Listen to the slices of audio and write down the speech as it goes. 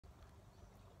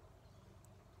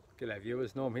G'day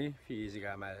viewers, Norm here. A few years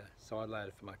ago I made a side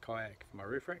loader for my kayak for my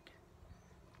roof rack,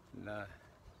 and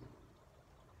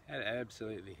had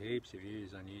absolutely heaps of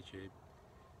views on YouTube.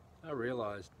 I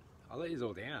realised I let these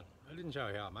all down. I didn't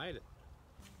show how I made it.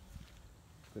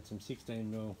 Got some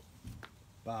 16mm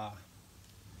bar,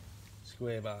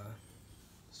 square bar,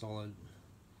 solid,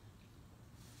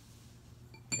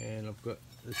 and I've got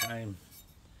the same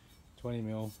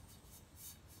 20mm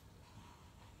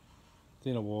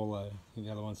thinner wall though. I think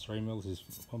the other one's 3mm, this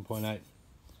is 1.8. Gonna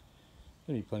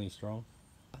be plenty strong.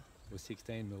 With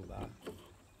 16mm bar,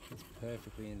 it's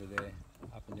perfectly into there,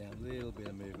 up and down, little bit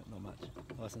of movement, not much.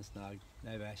 Nice and snug,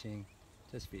 no bashing,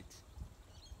 just fits.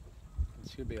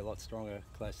 It should be a lot stronger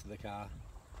close to the car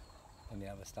and the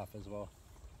other stuff as well.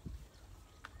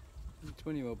 The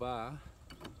 20mm bar,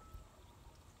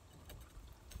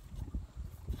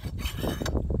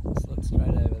 slot straight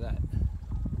over that.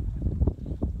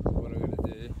 What I'm going to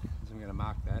do is I'm going to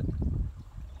mark that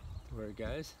to where it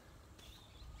goes,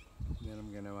 and then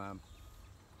I'm going to I'm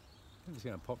just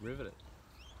going to pop rivet it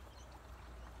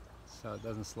so it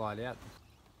doesn't slide out.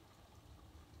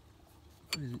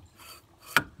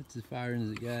 That's as far in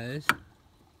as it goes.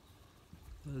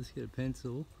 I'll just get a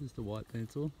pencil, just a white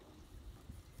pencil.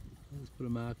 I'll just put a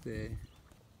mark there.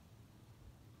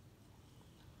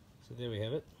 So there we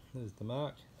have it. There's the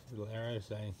mark, little arrow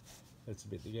saying that's the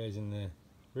bit that goes in the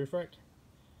roof rack.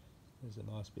 There's a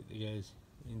nice bit that goes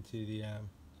into the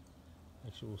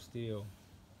actual steel.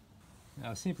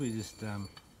 Now I simply just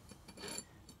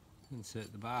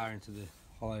insert the bar into the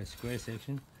hollow square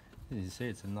section. As you see,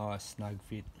 it's a nice snug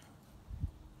fit.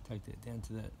 Take that down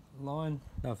to that line.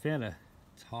 Now I found a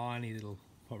tiny little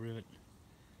pot rivet.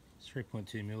 It's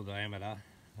 3.2mm diameter.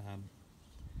 I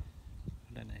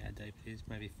don't know how deep it is,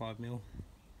 maybe 5mm.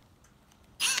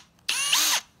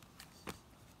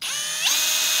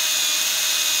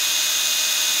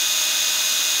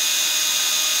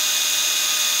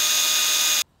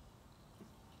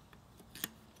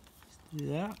 Do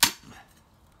that.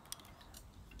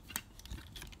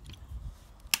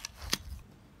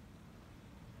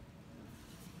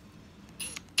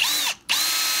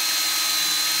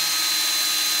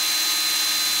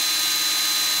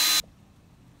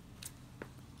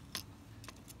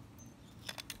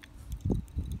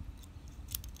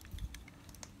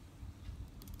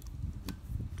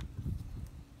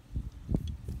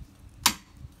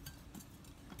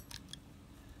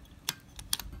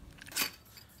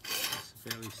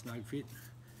 Fairly snug fit,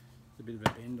 a bit of a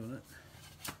bend on it.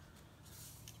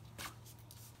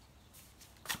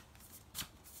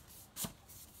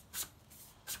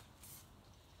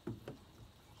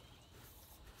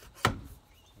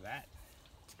 That,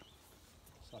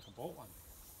 it's like I bought one.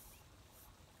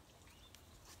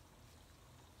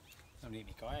 I'm going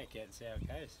to get my kayak out and see how it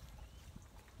goes.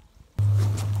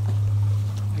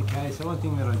 Okay, so one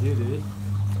thing that I do is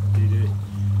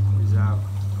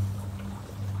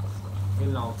get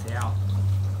an old towel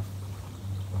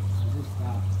and just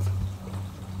tie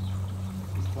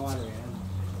it around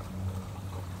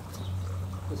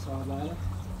the side loader,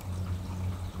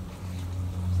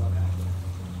 just like that.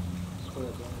 Put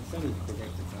it down. It's only to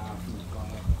protect the car from the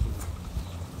kayak, because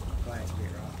the kayak's a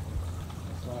bit rough.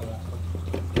 Slide it up,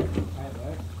 that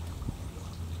works.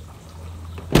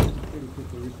 Pretty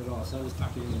quickly rip it off, so I just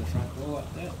tuck it in the front door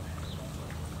like that.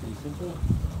 Pretty simple.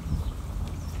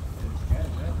 There we go,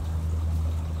 man.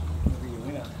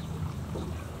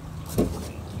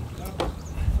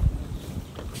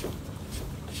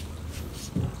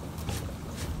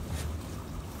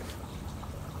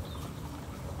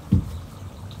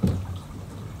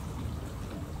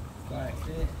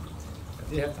 There. I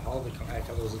do have to hold the kayak,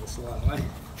 otherwise it'll slide away.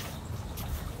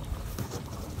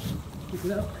 Pick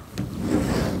it up.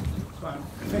 So I'm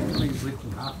effectively just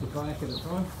lifting half the kayak at a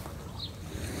time.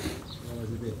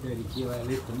 Otherwise it'll be a 30 kilo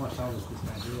lift, and my shoulders just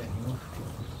don't do that anymore.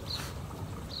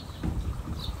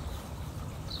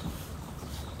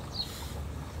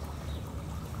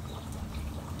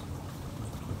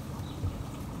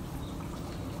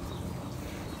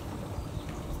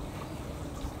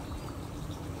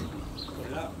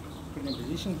 Put it up, put it in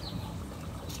position,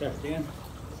 strap it down,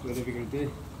 whatever you're going to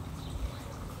do.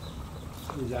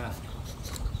 These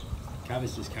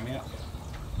covers just come out,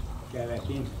 go back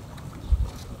in.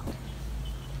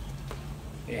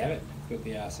 There you have it, got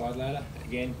the side loader.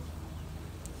 Again,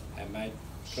 handmade,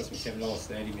 cost me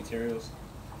 $7.30 materials.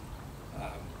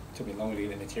 Took me longer to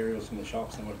get the materials from the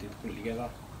shops than what it did to put it together.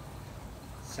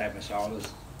 Saved my shoulders.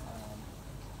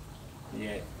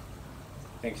 Yeah.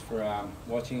 Thanks for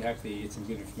watching. Hopefully you get some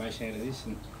good information out of this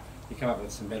and you come up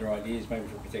with some better ideas maybe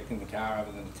for protecting the car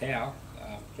other than the towel.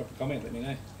 Drop a comment, let me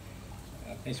know.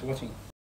 Thanks for watching.